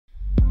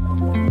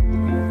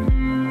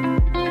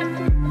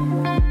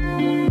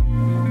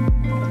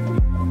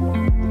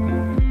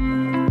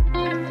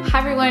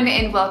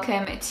everyone and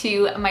welcome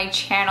to my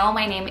channel.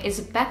 My name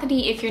is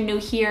Bethany if you're new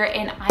here,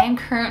 and I am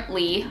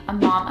currently a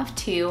mom of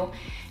two,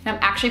 and I'm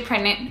actually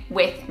pregnant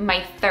with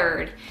my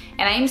third.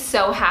 And I am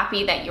so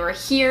happy that you're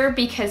here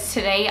because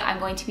today I'm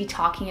going to be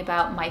talking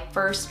about my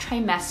first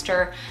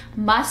trimester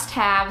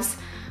must-haves,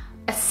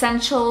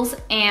 essentials,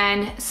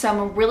 and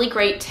some really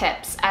great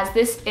tips, as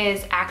this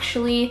is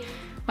actually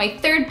my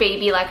third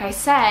baby, like I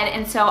said,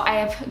 and so I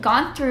have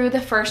gone through the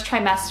first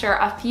trimester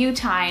a few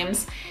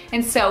times,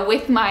 and so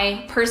with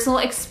my personal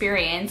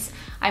experience,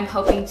 I'm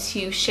hoping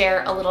to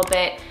share a little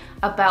bit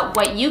about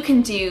what you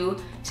can do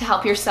to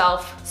help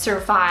yourself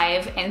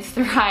survive and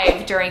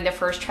thrive during the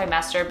first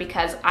trimester,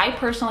 because I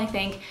personally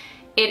think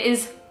it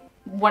is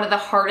one of the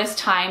hardest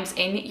times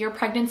in your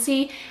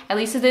pregnancy, at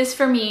least it is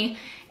for me.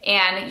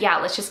 And yeah,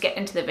 let's just get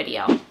into the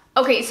video.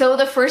 Okay, so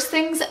the first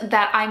things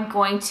that I'm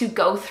going to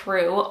go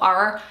through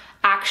are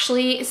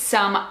actually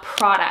some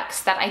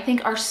products that I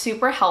think are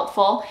super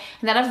helpful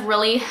and that have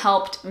really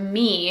helped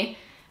me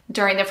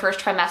during the first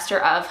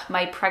trimester of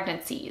my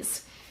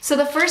pregnancies. So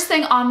the first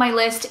thing on my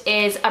list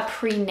is a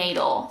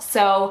prenatal.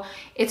 So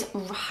it's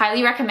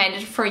highly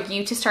recommended for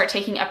you to start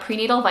taking a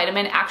prenatal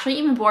vitamin, actually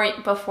even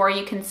before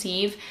you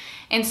conceive.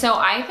 And so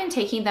I've been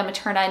taking the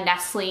Materna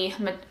Nestle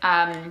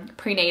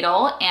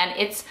prenatal, and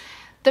it's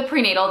the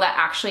prenatal that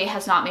actually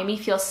has not made me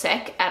feel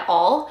sick at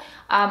all.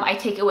 I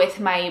take it with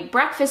my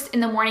breakfast in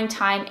the morning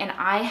time, and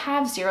I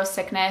have zero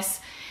sickness.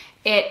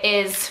 It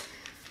is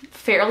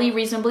fairly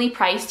reasonably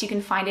priced. You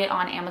can find it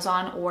on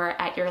Amazon or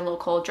at your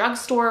local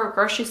drugstore or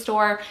grocery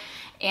store.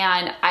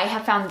 And I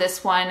have found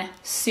this one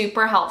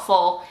super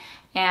helpful.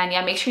 And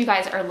yeah, make sure you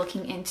guys are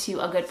looking into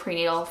a good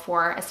prenatal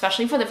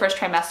especially for the first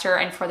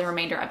trimester and for the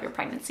remainder of your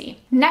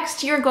pregnancy.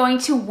 Next, you're going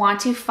to want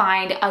to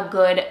find a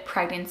good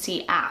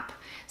pregnancy app.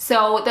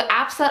 So the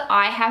apps that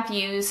I have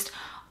used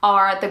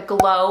are the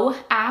Glow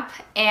app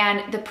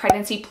and the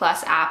Pregnancy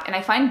Plus app, and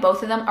I find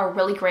both of them are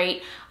really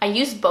great. I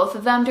use both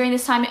of them during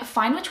this time.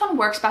 Find which one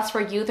works best for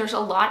you. There's a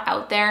lot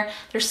out there.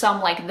 There's some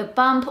like The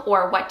Bump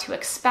or What to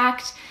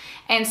Expect,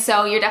 and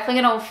so you're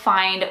definitely gonna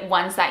find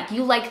ones that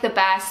you like the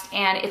best,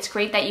 and it's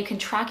great that you can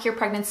track your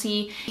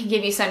pregnancy. It can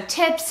give you some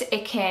tips.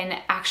 It can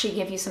actually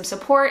give you some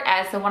support,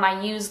 as the one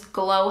I use,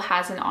 Glow,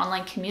 has an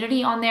online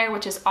community on there,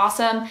 which is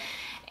awesome.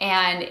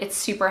 And it's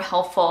super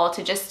helpful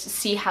to just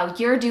see how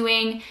you're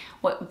doing,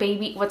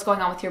 what's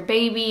going on with your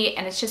baby,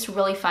 and it's just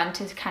really fun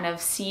to kind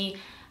of see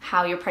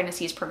how your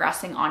pregnancy is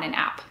progressing on an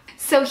app.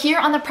 So here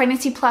on the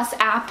Pregnancy Plus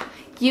app,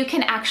 you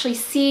can actually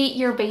see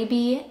your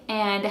baby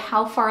and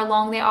how far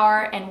along they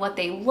are and what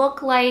they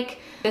look like.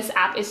 This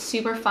app is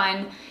super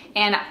fun,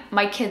 and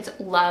my kids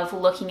love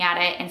looking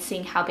at it and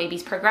seeing how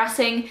baby's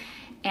progressing.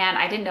 And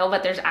I didn't know,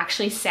 but there's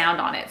actually sound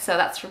on it, so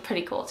that's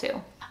pretty cool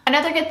too.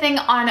 Another good thing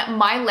on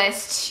my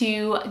list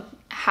to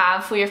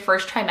have for your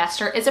first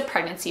trimester is a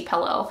pregnancy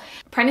pillow.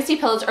 Pregnancy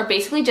pillows are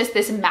basically just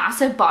this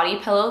massive body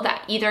pillow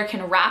that either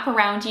can wrap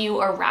around you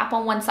or wrap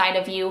on one side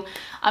of you.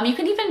 You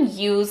can even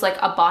use like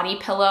a body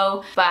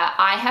pillow, but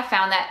I have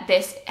found that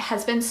this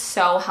has been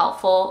so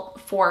helpful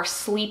for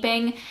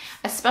sleeping,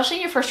 especially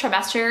in your first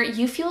trimester.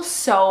 You feel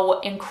so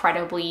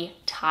incredibly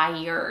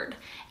tired.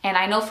 And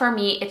I know for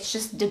me, it's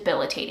just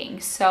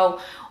debilitating.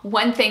 So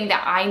one thing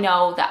that I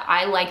know that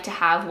I like to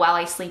have while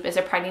I sleep is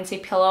a pregnancy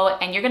pillow,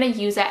 and you're gonna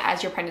use it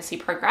as your pregnancy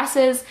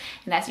progresses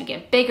and as you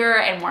get bigger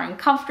and more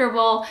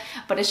uncomfortable,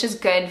 but it's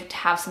just good to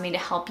have something to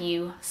help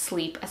you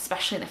sleep,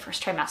 especially in the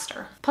first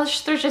trimester.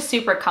 Plus, they're just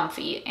super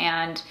comfy,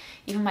 and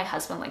even my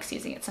husband likes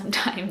using it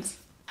sometimes.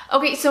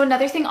 Okay, so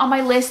another thing on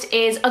my list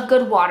is a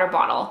good water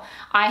bottle.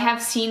 I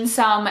have seen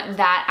some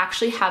that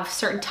actually have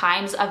certain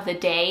times of the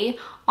day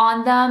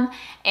on them,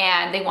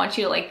 and they want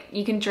you to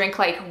you can drink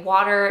like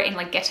water and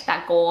like get to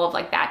that goal of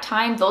like that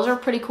time. Those are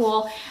pretty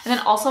cool. And then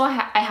also I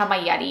have my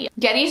Yeti.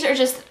 Yetis are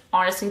just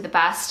honestly the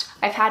best.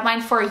 I've had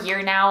mine for a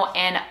year now,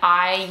 and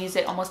I use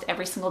it almost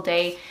every single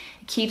day.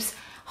 It keeps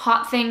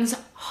hot things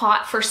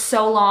hot for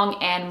so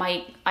long, and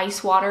my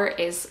ice water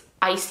is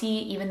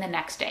icy even the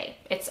next day.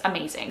 It's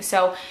amazing.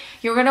 So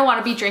you're gonna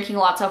wanna be drinking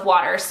lots of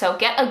water. So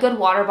get a good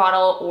water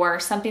bottle or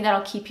something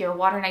that'll keep your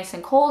water nice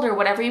and cold, or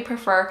whatever you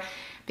prefer,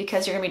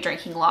 because you're gonna be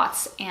drinking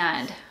lots,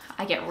 and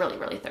I get really,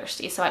 really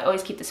thirsty. So I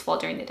always keep this full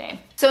during the day.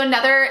 So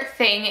another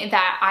thing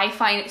that I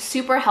find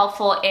super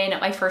helpful in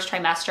my first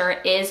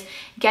trimester is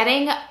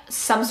getting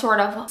some sort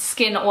of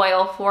skin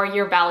oil for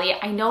your belly.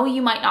 I know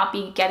you might not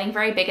be getting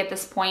very big at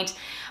this point,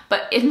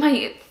 but in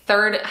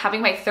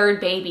having my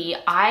third baby,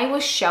 I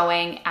was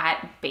showing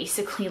at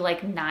basically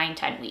like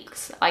 9-10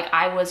 weeks. Like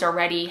I was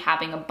already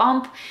having a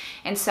bump.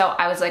 And so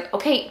I was like,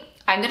 okay,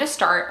 I'm gonna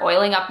start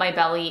oiling up my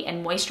belly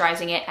and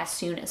moisturizing it as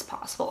soon as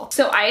possible.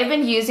 So I have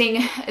been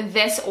using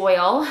this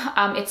oil.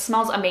 It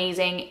smells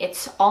amazing.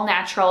 It's all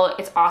natural.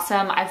 It's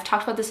awesome. I've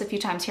talked about this a few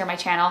times here on my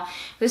channel.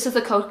 This is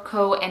the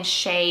Coco and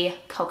Shea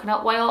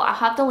coconut oil. I'll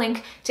have the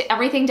link to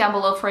everything down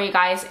below for you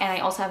guys, and I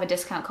also have a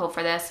discount code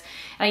for this.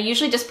 And I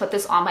usually just put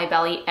this on my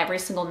belly every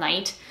single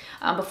night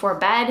before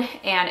bed,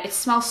 and it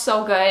smells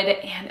so good,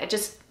 and I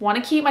just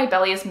want to keep my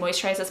belly as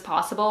moisturized as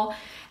possible,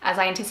 as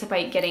I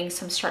anticipate getting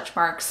some stretch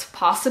marks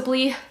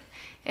possibly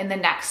in the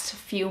next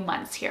few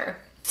months here.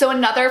 So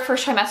another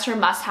first trimester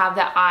must have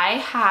that I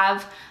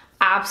have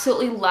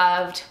absolutely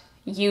loved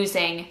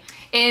using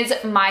is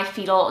my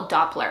fetal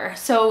Doppler.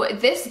 So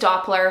this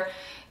Doppler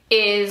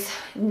is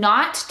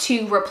not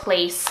to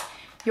replace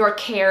your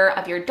care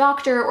of your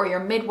doctor or your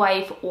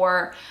midwife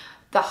or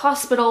the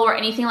hospital or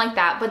anything like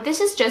that, but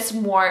this is just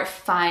more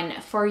fun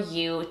for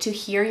you to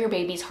hear your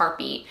baby's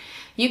heartbeat.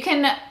 You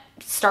can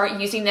start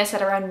using this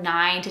at around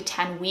 9 to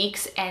 10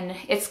 weeks, and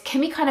it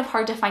can be kind of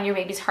hard to find your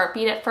baby's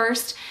heartbeat at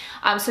first.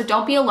 So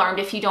don't be alarmed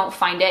if you don't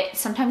find it.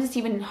 Sometimes it's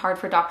even hard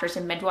for doctors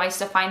and midwives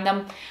to find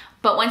them.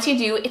 But once you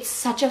do, it's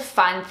such a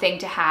fun thing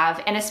to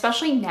have. And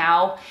especially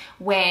now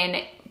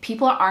when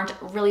people aren't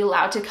really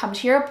allowed to come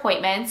to your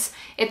appointments,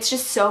 it's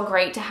just so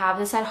great to have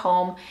this at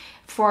home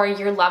for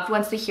your loved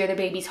ones to hear the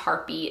baby's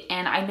heartbeat.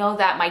 And I know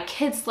that my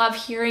kids love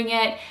hearing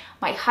it.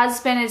 My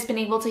husband has been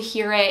able to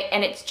hear it,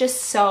 and it's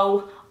just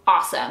so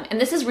awesome. And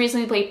this is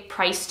reasonably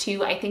priced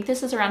too. I think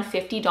this is around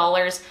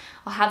 $50.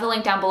 I'll have the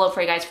link down below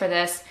for you guys for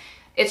this.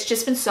 It's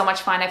just been so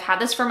much fun. I've had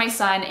this for my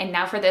son and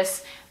now for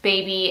this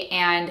baby,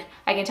 and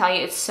I can tell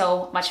you it's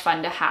so much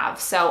fun to have.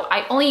 So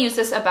I only use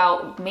this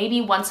about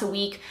maybe once a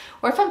week,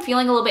 or if I'm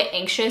feeling a little bit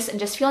anxious and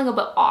just feeling a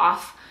bit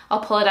off, I'll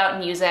pull it out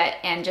and use it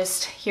and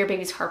just hear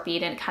baby's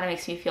heartbeat, and it kind of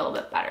makes me feel a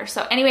bit better.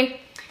 So anyway,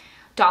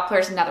 Doppler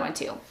is another one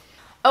too.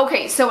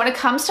 Okay, so when it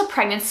comes to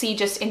pregnancy,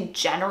 just in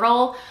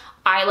general,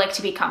 I like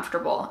to be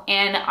comfortable,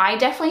 and I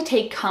definitely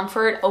take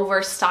comfort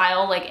over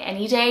style like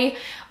any day,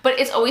 but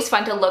it's always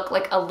fun to look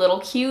like a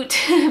little cute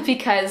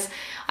because,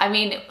 I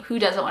mean, who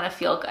doesn't want to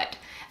feel good?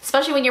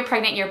 Especially when you're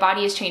pregnant, your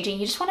body is changing,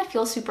 you just want to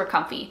feel super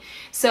comfy.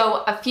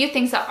 So a few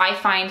things that I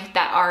find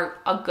that are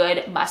a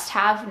good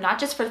must-have, not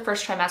just for the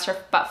first trimester,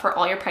 but for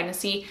all your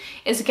pregnancy,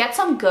 is get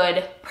some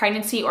good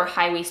pregnancy or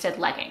high-waisted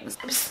leggings.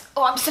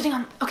 I'm sitting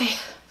on, okay.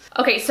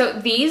 Okay, so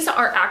these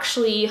are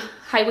actually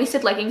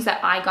high-waisted leggings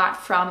that I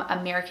got from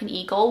American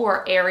Eagle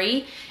or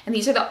Arie, and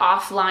these are the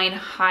offline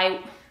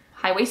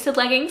high-waisted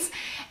leggings,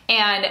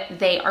 and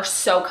they are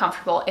so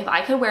comfortable. If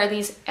I could wear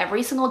these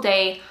every single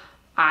day,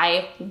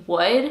 I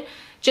would,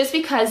 just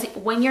because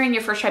when you're in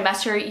your first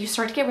trimester, you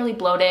start to get really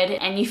bloated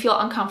and you feel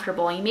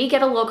uncomfortable. You may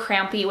get a little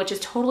crampy, which is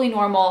totally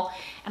normal,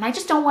 and I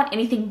just don't want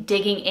anything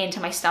digging into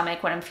my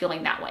stomach when I'm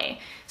feeling that way.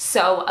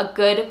 So a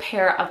good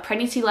pair of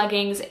pregnancy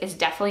leggings is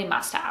definitely a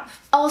must-have.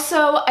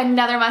 Also,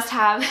 another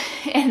must-have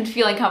and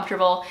feeling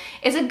comfortable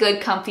is a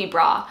good comfy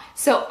bra.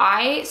 So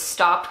I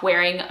stopped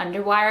wearing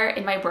underwire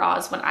in my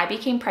bras when I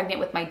became pregnant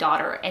with my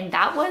daughter, and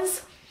that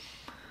was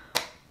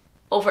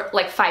over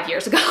like 5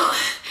 years ago.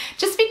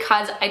 Just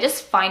because I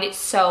just find it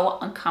so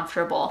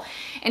uncomfortable.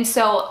 And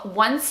so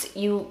once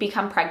you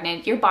become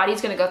pregnant, your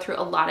body's gonna go through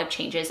a lot of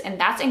changes, and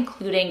that's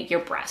including your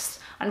breasts.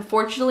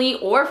 Unfortunately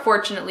or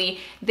fortunately,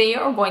 they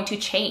are going to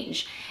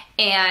change.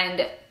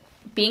 And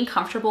being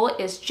comfortable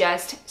is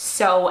just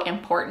so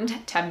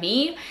important to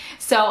me.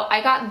 So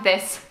I got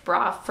this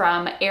bra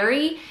from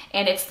Arie,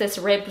 and it's this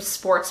ribbed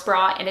sports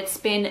bra, and it's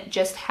been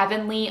just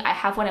heavenly. I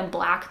have one in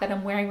black that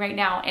I'm wearing right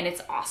now, and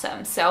it's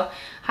awesome. So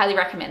highly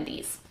recommend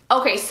these.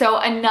 Okay, so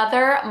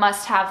another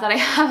must-have that I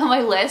have on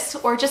my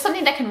list, or just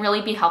something that can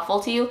really be helpful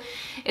to you,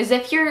 is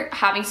if you're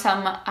having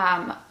some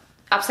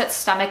upset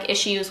stomach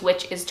issues,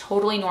 which is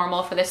totally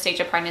normal for this stage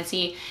of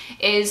pregnancy,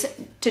 is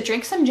to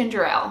drink some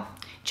ginger ale.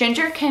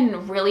 Ginger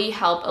can really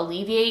help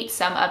alleviate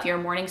some of your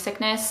morning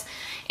sickness,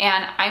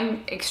 and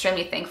I'm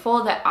extremely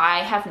thankful that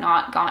I have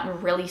not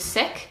gotten really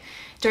sick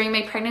during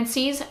my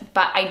pregnancies,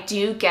 but I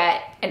do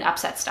get an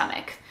upset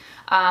stomach.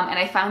 And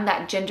I found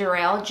that ginger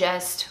ale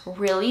just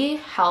really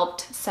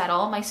helped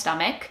settle my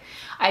stomach.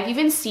 I've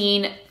even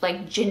seen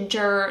like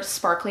ginger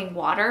sparkling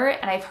water,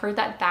 and I've heard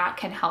that that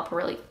can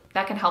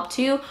help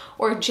too,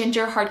 or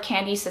ginger hard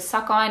candies to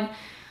suck on.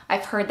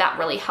 I've heard that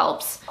really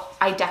helps.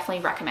 I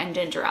definitely recommend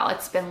ginger ale.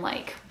 It's been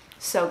like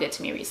so good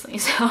to me recently,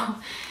 so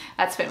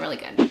that's been really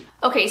good.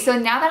 Okay, so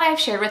now that I've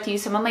shared with you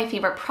some of my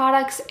favorite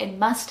products and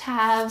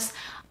must-haves,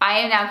 I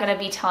am now gonna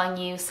be telling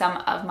you some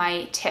of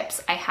my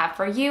tips I have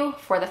for you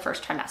for the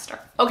first trimester.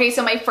 Okay,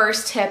 so my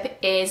first tip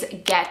is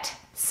get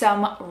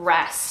some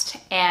rest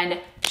and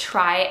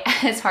try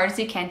as hard as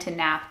you can to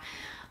nap.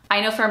 I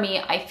know for me,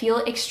 I feel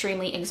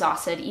extremely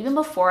exhausted even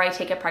before I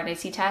take a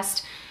pregnancy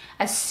test.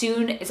 As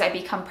soon as I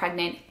become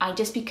pregnant, I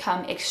just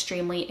become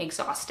extremely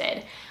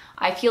exhausted.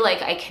 I feel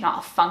like I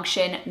cannot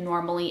function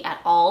normally at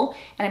all,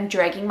 and I'm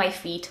dragging my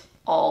feet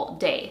all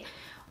day.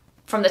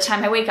 From the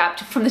time I wake up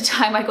to from the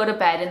time I go to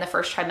bed in the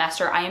first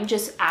trimester, I am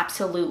just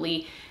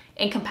absolutely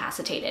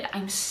incapacitated.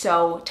 I'm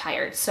so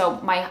tired. So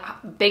my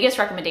biggest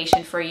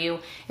recommendation for you,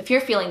 if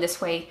you're feeling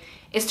this way,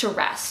 is to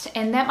rest.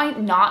 And that might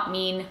not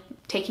mean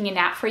taking a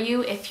nap for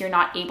you if you're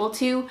not able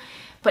to,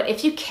 but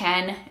if you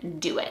can,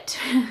 do it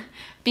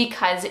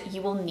because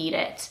you will need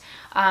it.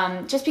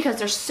 Just because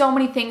there's so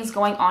many things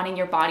going on in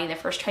your body in the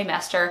first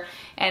trimester,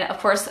 and of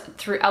course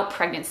throughout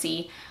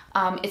pregnancy,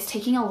 it's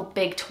taking a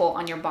big toll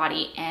on your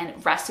body,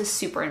 and rest is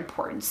super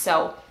important.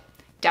 So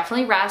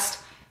definitely rest.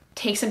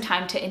 Take some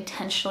time to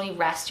intentionally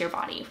rest your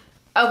body.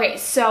 Okay,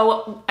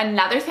 so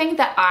another thing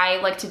that I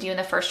like to do in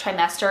the first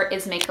trimester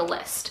is make a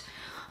list.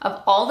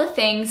 of all the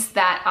things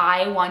that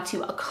I want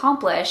to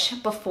accomplish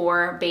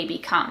before baby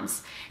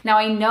comes. Now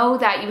I know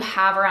that you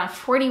have around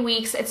 40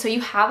 weeks, and so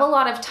you have a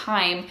lot of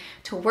time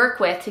to work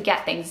with to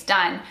get things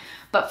done.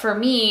 But for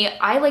me,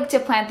 I like to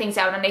plan things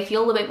out and I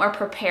feel a little bit more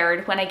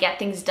prepared when I get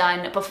things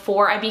done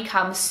before I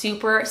become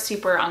super,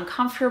 super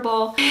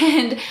uncomfortable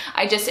and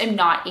I just am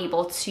not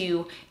able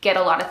to get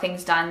a lot of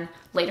things done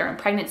later in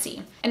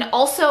pregnancy. And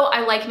also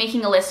I like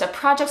making a list of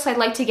projects I'd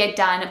like to get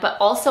done, but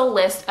also a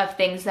list of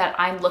things that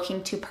I'm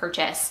looking to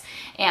purchase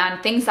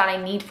and things that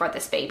I need for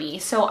this baby.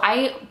 So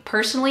I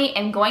personally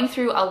am going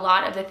through a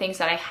lot of the things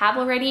that I have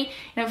already,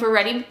 and I've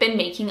already been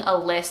making a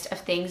list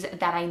of things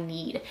that I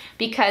need,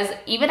 because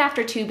even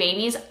after 2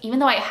 babies, even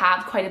though I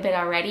have quite a bit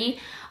already,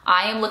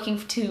 I am looking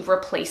to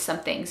replace some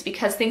things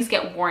because things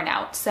get worn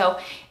out. So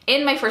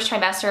in my first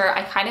trimester,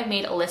 I kind of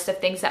made a list of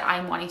things that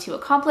I'm wanting to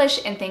accomplish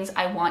and things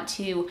I want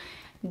to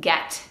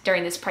get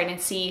during this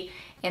pregnancy.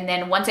 And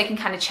then once I can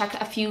kind of check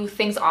a few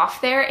things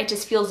off there, it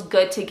just feels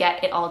good to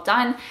get it all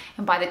done.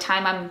 And by the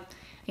time I'm,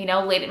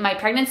 late in my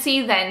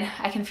pregnancy, then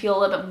I can feel a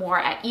little bit more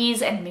at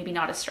ease and maybe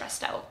not as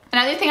stressed out.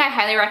 Another thing I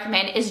highly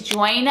recommend is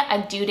join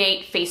a due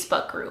date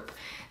Facebook group.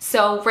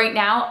 So right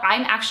now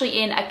I'm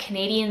actually in a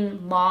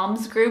Canadian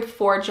moms group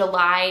for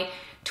July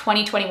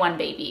 2021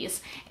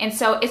 babies. And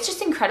so it's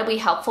just incredibly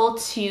helpful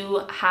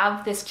to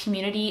have this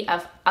community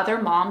of other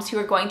moms who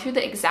are going through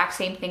the exact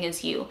same thing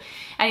as you.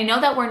 And I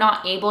know that we're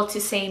not able to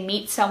say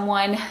meet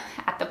someone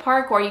at the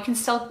park, or you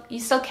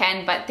still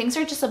can, but things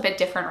are just a bit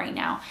different right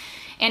now.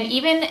 And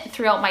even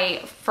throughout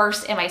my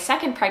first and my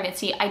second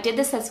pregnancy, I did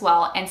this as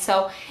well. And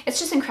so it's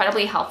just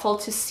incredibly helpful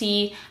to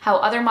see how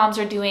other moms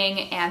are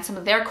doing and some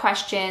of their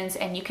questions,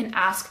 and you can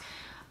ask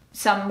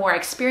some more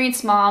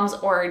experienced moms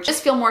or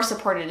just feel more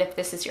supported if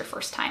this is your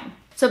first time.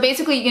 So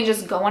basically you can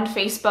just go on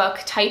Facebook,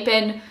 type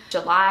in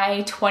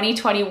July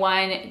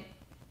 2021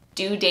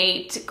 due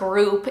date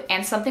group,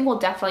 and something will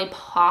definitely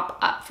pop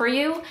up for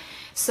you.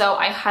 So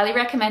I highly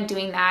recommend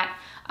doing that.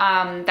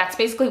 That's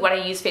basically what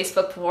I use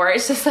Facebook for.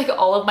 It's just like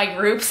all of my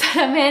groups that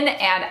I'm in,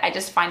 and I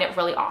just find it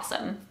really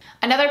awesome.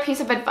 Another piece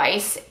of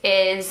advice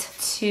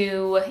is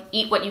to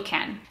eat what you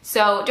can.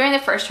 So during the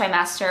first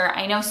trimester,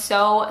 I know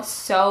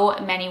so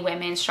many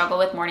women struggle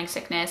with morning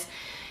sickness,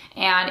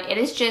 and it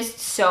is just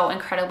so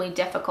incredibly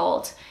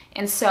difficult.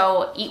 And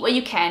so eat what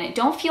you can.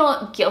 Don't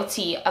feel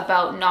guilty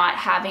about not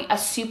having a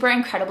super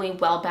incredibly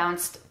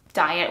well-balanced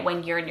diet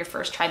when you're in your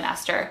first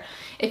trimester.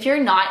 If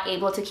you're not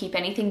able to keep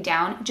anything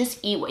down, just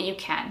eat what you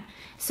can.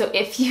 So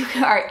if you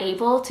are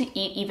able to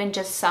eat even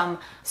just some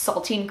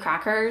saltine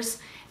crackers,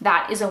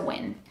 that is a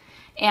win.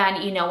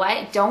 And you know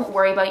what? Don't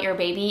worry about your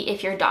baby.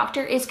 If your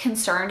doctor is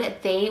concerned,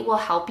 they will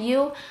help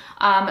you.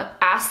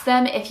 Ask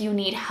them if you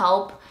need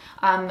help.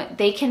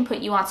 They can put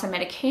you on some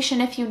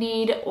medication if you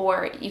need,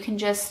 or you can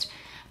just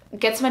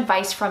get some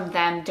advice from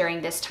them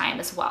during this time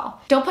as well.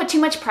 Don't put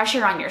too much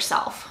pressure on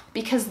yourself,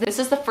 because this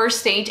is the first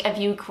stage of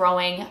you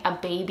growing a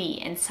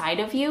baby inside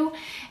of you,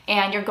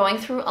 and you're going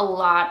through a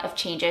lot of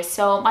changes.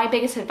 So my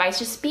biggest advice,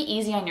 just be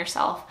easy on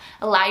yourself.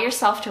 Allow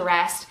yourself to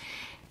rest.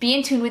 Be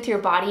in tune with your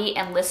body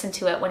and listen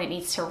to it when it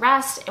needs to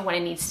rest and when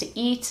it needs to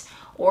eat,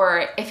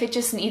 or if it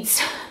just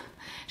needs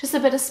just a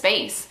bit of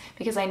space.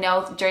 Because I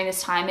know during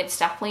this time, it's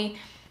definitely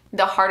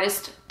the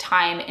hardest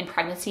time in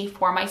pregnancy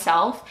for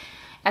myself,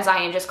 as I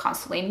am just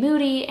constantly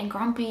moody and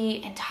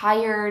grumpy and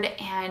tired,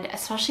 and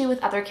especially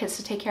with other kids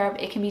to take care of,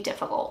 it can be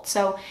difficult.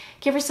 So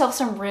give yourself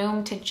some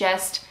room to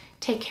just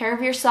take care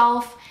of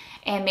yourself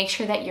and make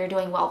sure that you're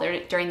doing well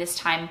during this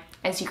time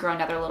as you grow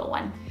another little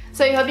one.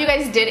 So I hope you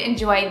guys did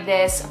enjoy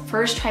this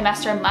first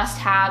trimester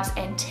must-haves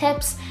and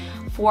tips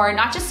for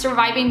not just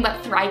surviving,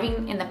 but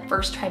thriving in the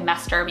first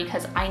trimester,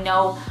 because I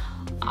know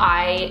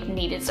I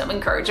needed some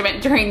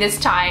encouragement during this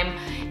time.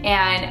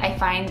 And I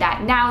find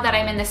that now that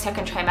I'm in the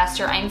second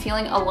trimester, I'm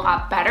feeling a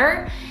lot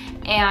better,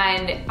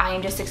 and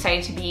I'm just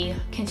excited to be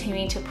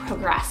continuing to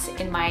progress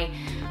in my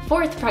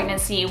fourth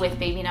pregnancy with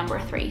baby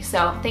number 3.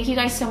 So thank you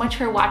guys so much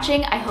for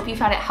watching. I hope you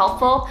found it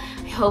helpful.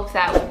 I hope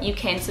that you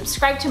can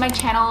subscribe to my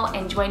channel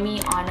and join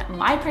me on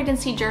my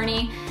pregnancy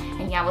journey.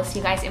 And yeah, we'll see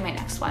you guys in my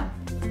next one.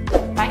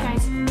 Bye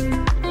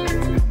guys.